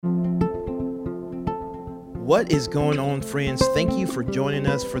What is going on, friends? Thank you for joining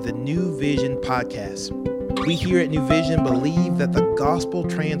us for the New Vision podcast. We here at New Vision believe that the gospel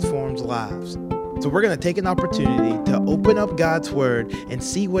transforms lives. So we're going to take an opportunity to open up God's word and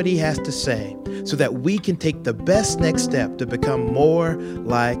see what he has to say so that we can take the best next step to become more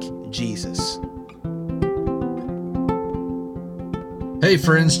like Jesus. Hey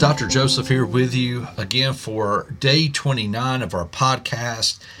friends, Dr. Joseph here with you again for day 29 of our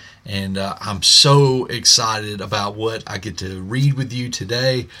podcast. And I'm so excited about what I get to read with you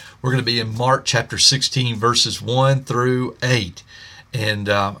today. We're going to be in Mark chapter 16, verses 1 through 8. And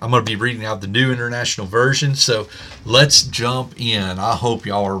I'm going to be reading out the New International Version. So let's jump in. I hope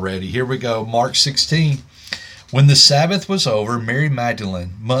y'all are ready. Here we go. Mark 16. When the Sabbath was over, Mary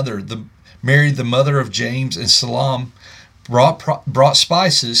Magdalene, Mary the mother of James and Salome, brought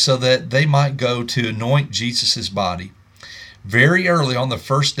spices so that they might go to anoint Jesus' body. Very early on the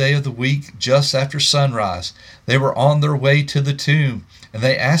first day of the week, just after sunrise, they were on their way to the tomb, and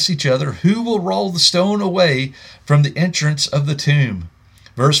they asked each other, "Who will roll the stone away from the entrance of the tomb?"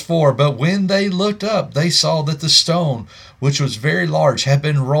 Verse 4, but when they looked up, they saw that the stone, which was very large, had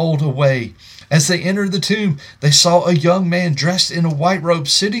been rolled away. As they entered the tomb, they saw a young man dressed in a white robe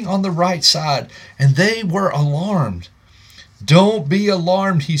sitting on the right side, and they were alarmed. "Don't be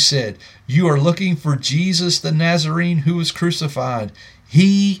alarmed," he said. "You are looking for Jesus the Nazarene who was crucified.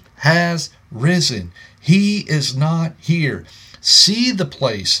 He has risen. He is not here. See the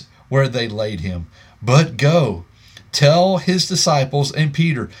place where they laid him. But go, tell his disciples and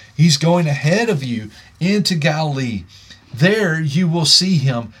Peter, he's going ahead of you into Galilee. There you will see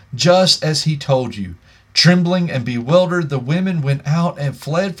him just as he told you." Trembling and bewildered, the women went out and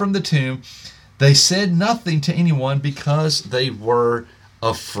fled from the tomb. They said nothing to anyone because they were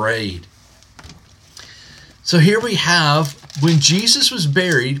afraid. So here we have, when Jesus was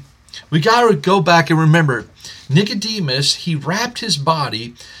buried, we got to go back and remember, Nicodemus, he wrapped his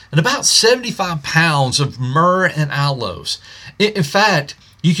body in about 75 pounds of myrrh and aloes. In fact,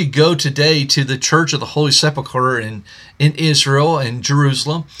 you could go today to the Church of the Holy Sepulchre in Israel and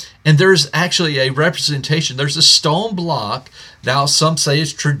Jerusalem, and there's actually a representation. There's a stone block. Now, some say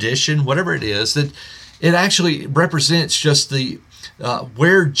it's tradition, whatever it is, that it actually represents just the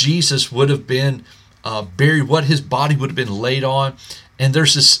where Jesus would have been buried, what his body would have been laid on. And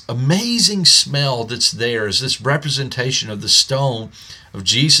there's this amazing smell that's there as this representation of the stone of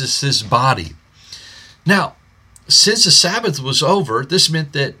Jesus' body. Now, since the Sabbath was over, this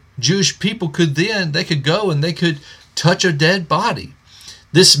meant that Jewish people could go and they could touch a dead body.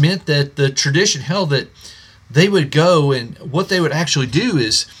 This meant that the tradition held that they would go, and what they would actually do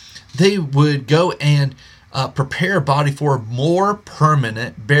is they would go and prepare a body for a more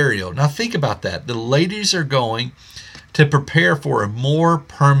permanent burial. Now think about that. The ladies are going to prepare for a more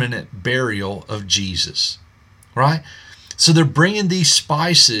permanent burial of Jesus, right? So they're bringing these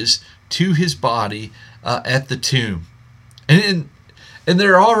spices to his body at the tomb. And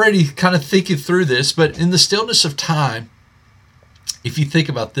they're already kind of thinking through this, but in the stillness of time, if you think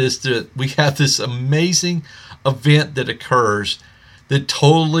about this, we have this amazing event that occurs that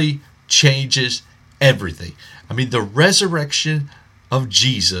totally changes everything. I mean, the resurrection of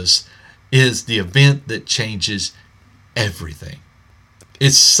Jesus is the event that changes everything.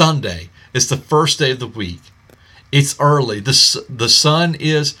 It's Sunday. It's the first day of the week. It's early. The sun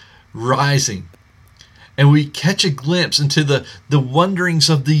is rising. And we catch a glimpse into the wonderings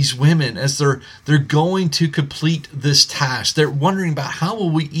of these women as they're going to complete this task. They're wondering about how will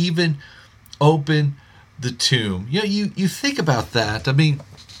we even open the tomb. You think about that. I mean,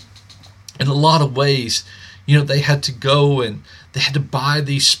 in a lot of ways, they had to go and they had to buy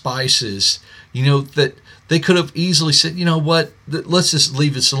these spices, that they could have easily said, you know what, let's just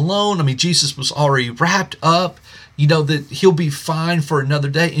leave this alone. I mean, Jesus was already wrapped up, that he'll be fine for another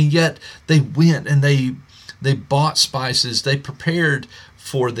day. And yet they went and they bought spices. They prepared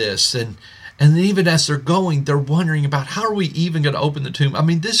for this. And even as they're going, they're wondering about how are we even going to open the tomb? I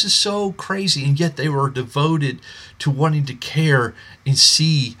mean, this is so crazy. And yet they were devoted to wanting to care and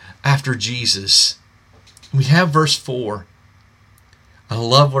see after Jesus. We have verse 4. I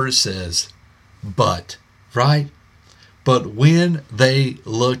love what it says. But, right? But when they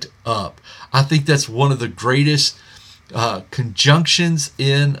looked up. I think that's one of the greatest conjunctions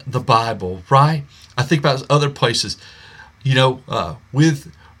in the Bible, right? I think about other places.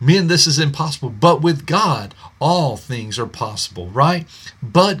 With men this is impossible, but with God all things are possible, right?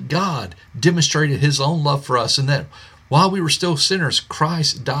 But God demonstrated his own love for us, and that while we were still sinners,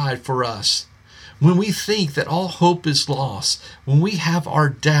 Christ died for us. when we think that all hope is lost, when we have our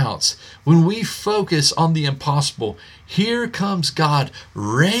doubts, when we focus on the impossible, here comes God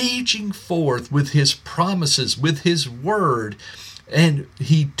raging forth with his promises, with his word, and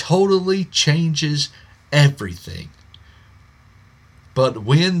he totally changes everything. But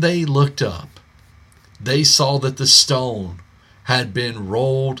when they looked up, they saw that the stone had been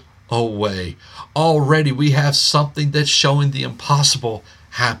rolled away. Already we have something that's showing the impossible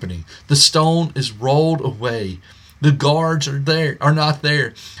happening. The stone is rolled away. The guards are not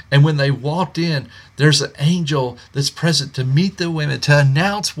there. And when they walked in, there's an angel that's present to meet the women, to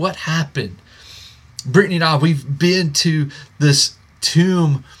announce what happened. Brittany and I, we've been to this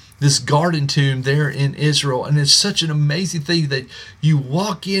tomb, this garden tomb there in Israel, and it's such an amazing thing that you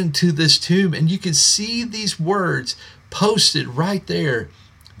walk into this tomb and you can see these words posted right there.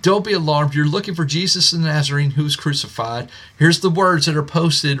 Don't be alarmed. You're looking for Jesus the Nazarene who was crucified. Here's the words that are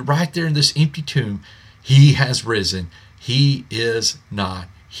posted right there in this empty tomb. He has risen. He is not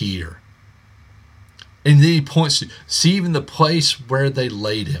here. And then he points to, see even the place where they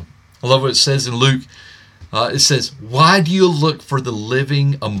laid him. I love what it says in Luke. It says, why do you look for the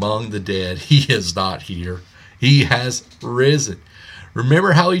living among the dead? He is not here. He has risen.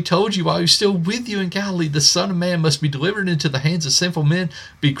 Remember how he told you while he was still with you in Galilee, the Son of Man must be delivered into the hands of sinful men,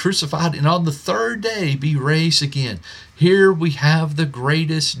 be crucified, and on the third day be raised again. Here we have the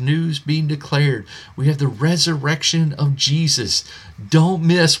greatest news being declared. We have the resurrection of Jesus. Don't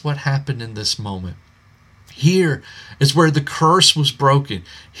miss what happened in this moment. Here is where the curse was broken.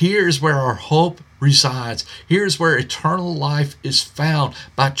 Here is where our hope resides. Here is where eternal life is found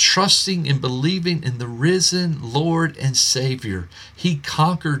by trusting and believing in the risen Lord and Savior. He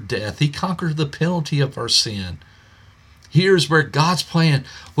conquered death. He conquered the penalty of our sin. Here's where God's plan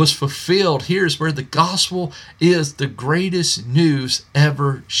was fulfilled. Here's where the gospel is the greatest news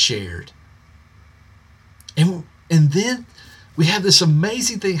ever shared. And then we have this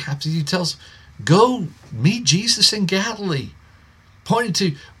amazing thing happen. He tells, go meet Jesus in Galilee, pointing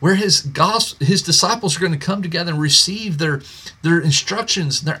to where his disciples are going to come together and receive their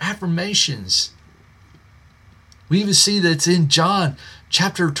instructions, their affirmations. We even see that it's in John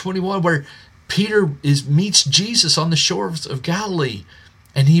chapter 21 where Peter meets Jesus on the shores of Galilee,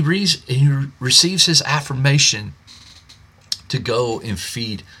 and he receives his affirmation to go and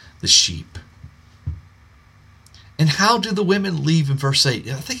feed the sheep. And how do the women leave in verse 8?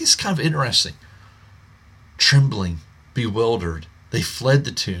 I think it's kind of interesting. Trembling, bewildered, they fled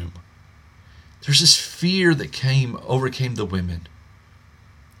the tomb. There's this fear that overcame the women.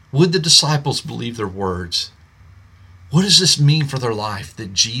 Would the disciples believe their words? What does this mean for their life,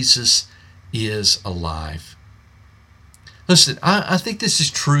 that Jesus is alive? Listen, I think this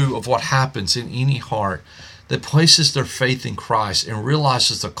is true of what happens in any heart that places their faith in Christ and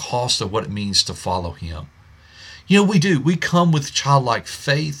realizes the cost of what it means to follow him. You know, we do. We come with childlike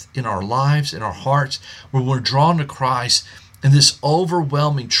faith in our lives, in our hearts, where we're drawn to Christ and this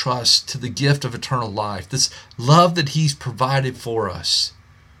overwhelming trust to the gift of eternal life, this love that he's provided for us.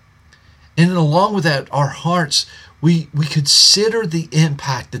 And along with that, our hearts, we consider the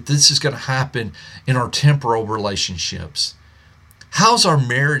impact that this is going to happen in our temporal relationships. How's our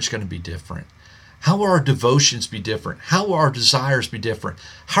marriage going to be different? How will our devotions be different? How will our desires be different?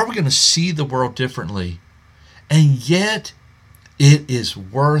 How are we going to see the world differently? And yet, it is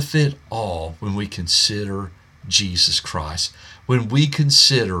worth it all when we consider Jesus Christ, when we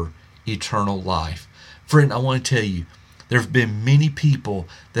consider eternal life. Friend, I want to tell you, there have been many people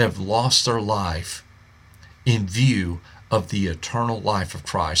that have lost their life in view of the eternal life of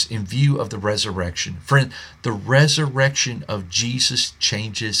Christ, in view of the resurrection. Friend, the resurrection of Jesus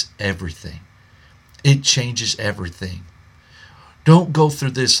changes everything. It changes everything. Don't go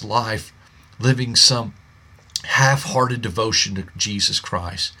through this life living some half-hearted devotion to Jesus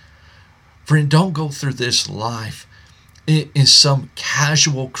Christ. Friend, don't go through this life in some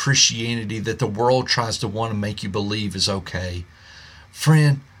casual Christianity that the world tries to want to make you believe is okay.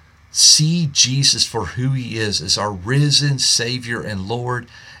 Friend, see Jesus for who he is as our risen Savior and Lord,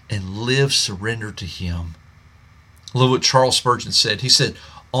 and live surrendered to him. Look what Charles Spurgeon said. He said,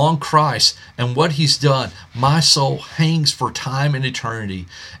 on Christ and what he's done, my soul hangs for time and eternity.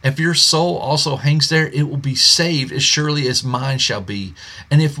 If your soul also hangs there, it will be saved as surely as mine shall be.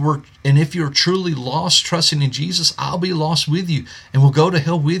 And if you're truly lost, trusting in Jesus, I'll be lost with you and will go to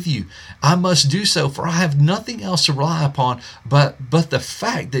hell with you. I must do so, for I have nothing else to rely upon but the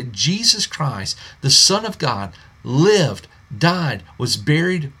fact that Jesus Christ, the Son of God, lived, died, was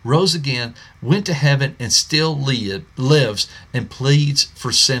buried, rose again, went to heaven, and still lives and pleads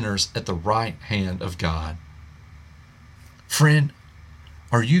for sinners at the right hand of God. Friend,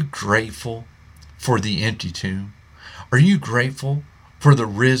 are you grateful for the empty tomb? Are you grateful for the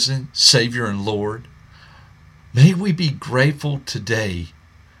risen Savior and Lord? May we be grateful today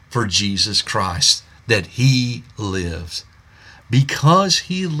for Jesus Christ, that He lives. Because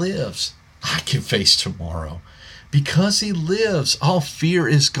He lives, I can face tomorrow. Because He lives, all fear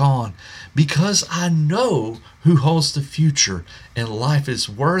is gone. Because I know who holds the future, and life is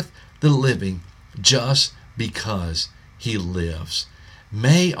worth the living just because He lives.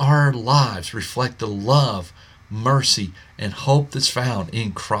 May our lives reflect the love, mercy, and hope that's found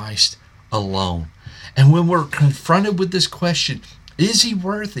in Christ alone. And when we're confronted with this question, is He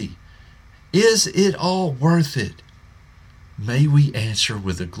worthy? Is it all worth it? May we answer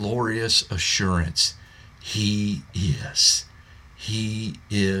with a glorious assurance, He is. He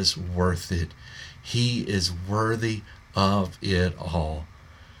is worth it. He is worthy of it all.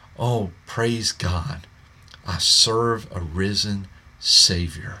 Oh, praise God. I serve a risen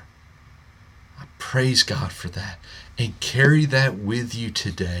Savior. I praise God for that. And carry that with you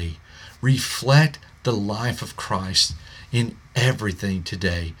today. Reflect the life of Christ in everything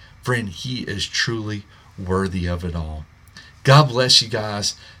today. Friend, He is truly worthy of it all. God bless you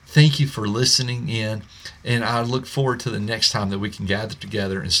guys. Thank you for listening in. And I look forward to the next time that we can gather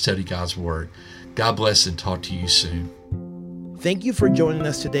together and study God's Word. God bless and talk to you soon. Thank you for joining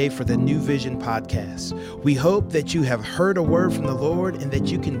us today for the New Vision podcast. We hope that you have heard a word from the Lord and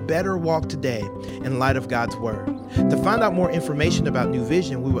that you can better walk today in light of God's Word. To find out more information about New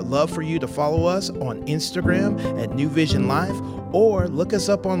Vision, we would love for you to follow us on Instagram at New Vision Life or look us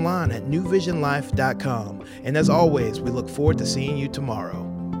up online at newvisionlife.com. And as always, we look forward to seeing you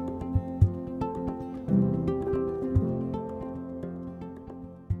tomorrow.